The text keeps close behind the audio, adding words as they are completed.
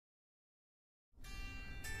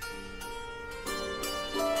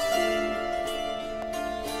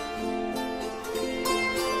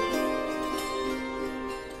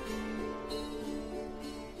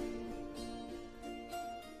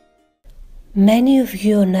Many of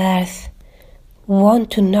you on earth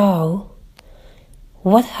want to know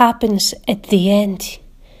what happens at the end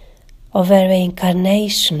of a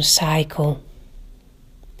reincarnation cycle.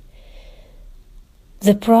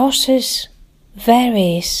 The process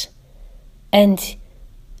varies, and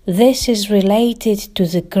this is related to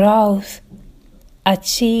the growth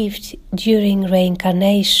achieved during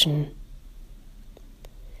reincarnation,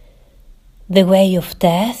 the way of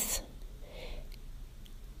death,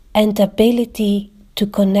 and ability to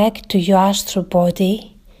connect to your astral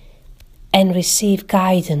body and receive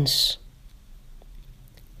guidance.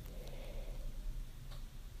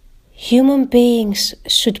 Human beings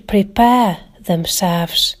should prepare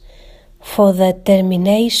themselves for the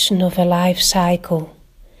termination of a life cycle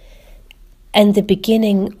and the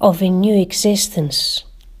beginning of a new existence.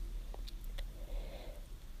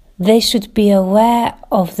 They should be aware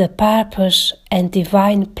of the purpose and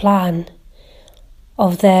divine plan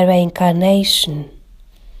of their reincarnation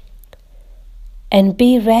and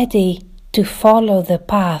be ready to follow the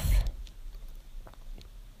path.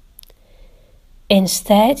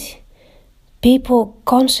 Instead, people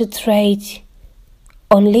concentrate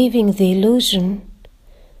on living the illusion,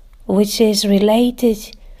 which is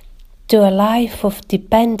related to a life of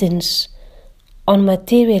dependence on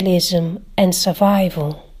materialism and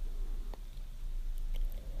survival.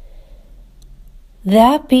 There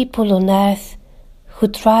are people on earth who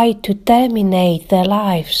try to terminate their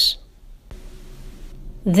lives.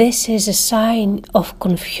 This is a sign of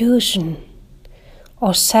confusion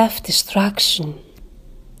or self-destruction.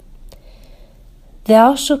 There are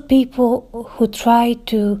also people who try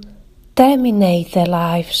to terminate their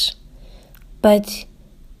lives, but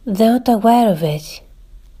they're not aware of it.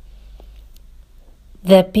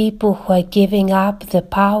 There are people who are giving up their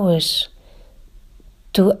powers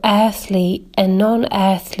to earthly and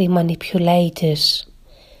non-earthly manipulators,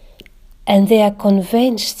 and they are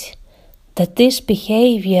convinced that this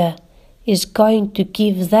behavior is going to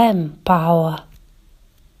give them power.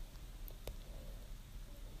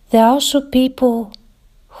 There are also people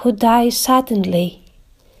who die suddenly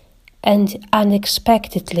and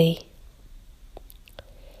unexpectedly.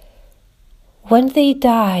 When they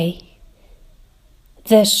die,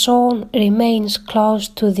 their soul remains close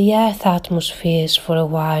to the earth atmospheres for a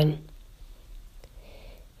while.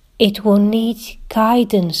 It will need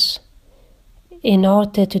guidance in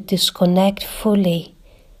order to disconnect fully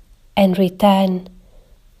and return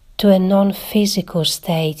to a non-physical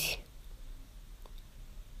state.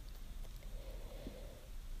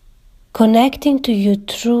 Connecting to your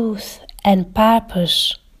truth and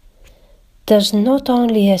purpose does not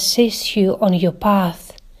only assist you on your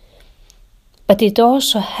path, but it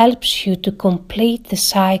also helps you to complete the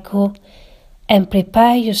cycle and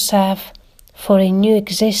prepare yourself for a new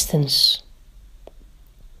existence.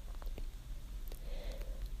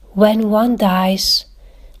 When one dies,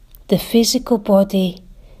 the physical body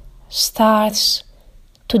starts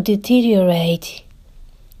to deteriorate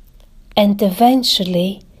and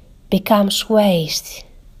eventually becomes waste.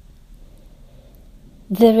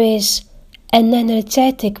 There is an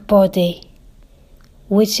energetic body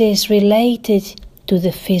which is related to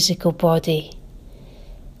the physical body,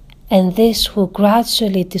 and this will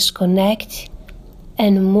gradually disconnect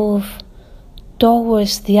and move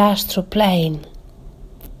towards the astral plane.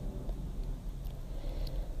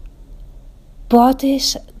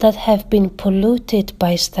 Bodies that have been polluted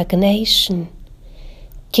by stagnation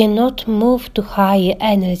cannot move to higher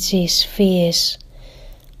energy spheres,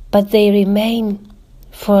 but they remain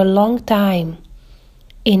for a long time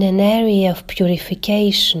in an area of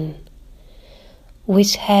purification,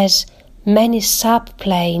 which has many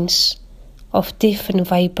subplanes of different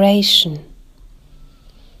vibration.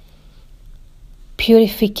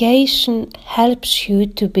 Purification helps you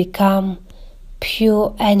to become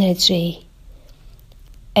pure energy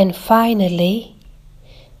and finally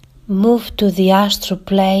move to the astral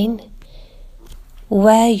plane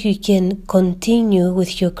where you can continue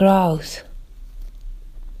with your growth.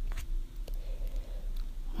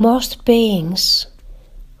 Most beings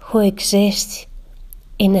who exist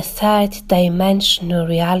in a third-dimensional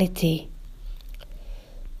reality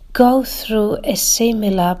go through a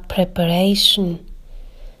similar preparation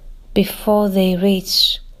before they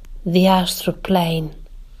reach the astral plane,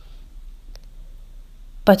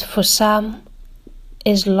 but for some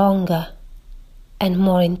is longer and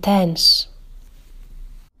more intense.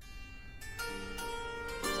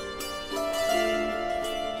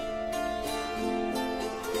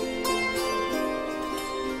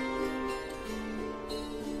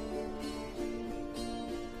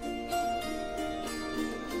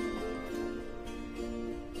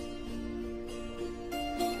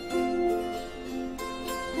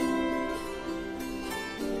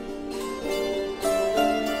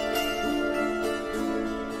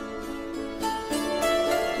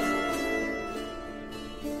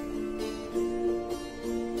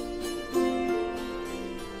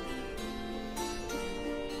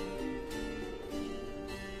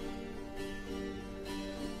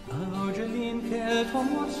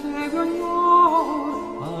 segue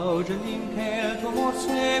ognor, auge l'impe il tuo amor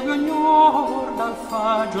segue ognor, dal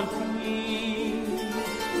fagiol fin.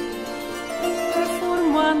 E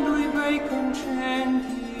formando i bei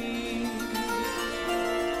concenti,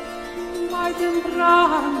 vai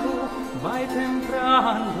temprando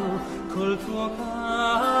col tuo canto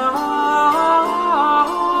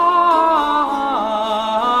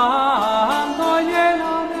gli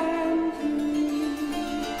elementi,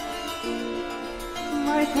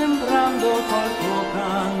 vai temprando col tuo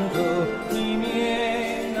canto i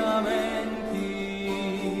miei lamenti.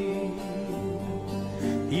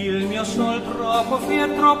 Il mio sol troppo fier,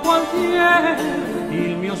 troppo altier,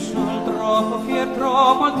 il mio sol troppo fier,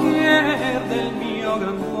 troppo altier del mio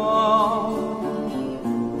gran cuore.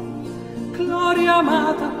 Gloria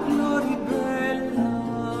amata, gloria bella,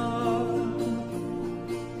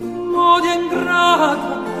 modia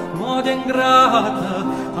ingrata,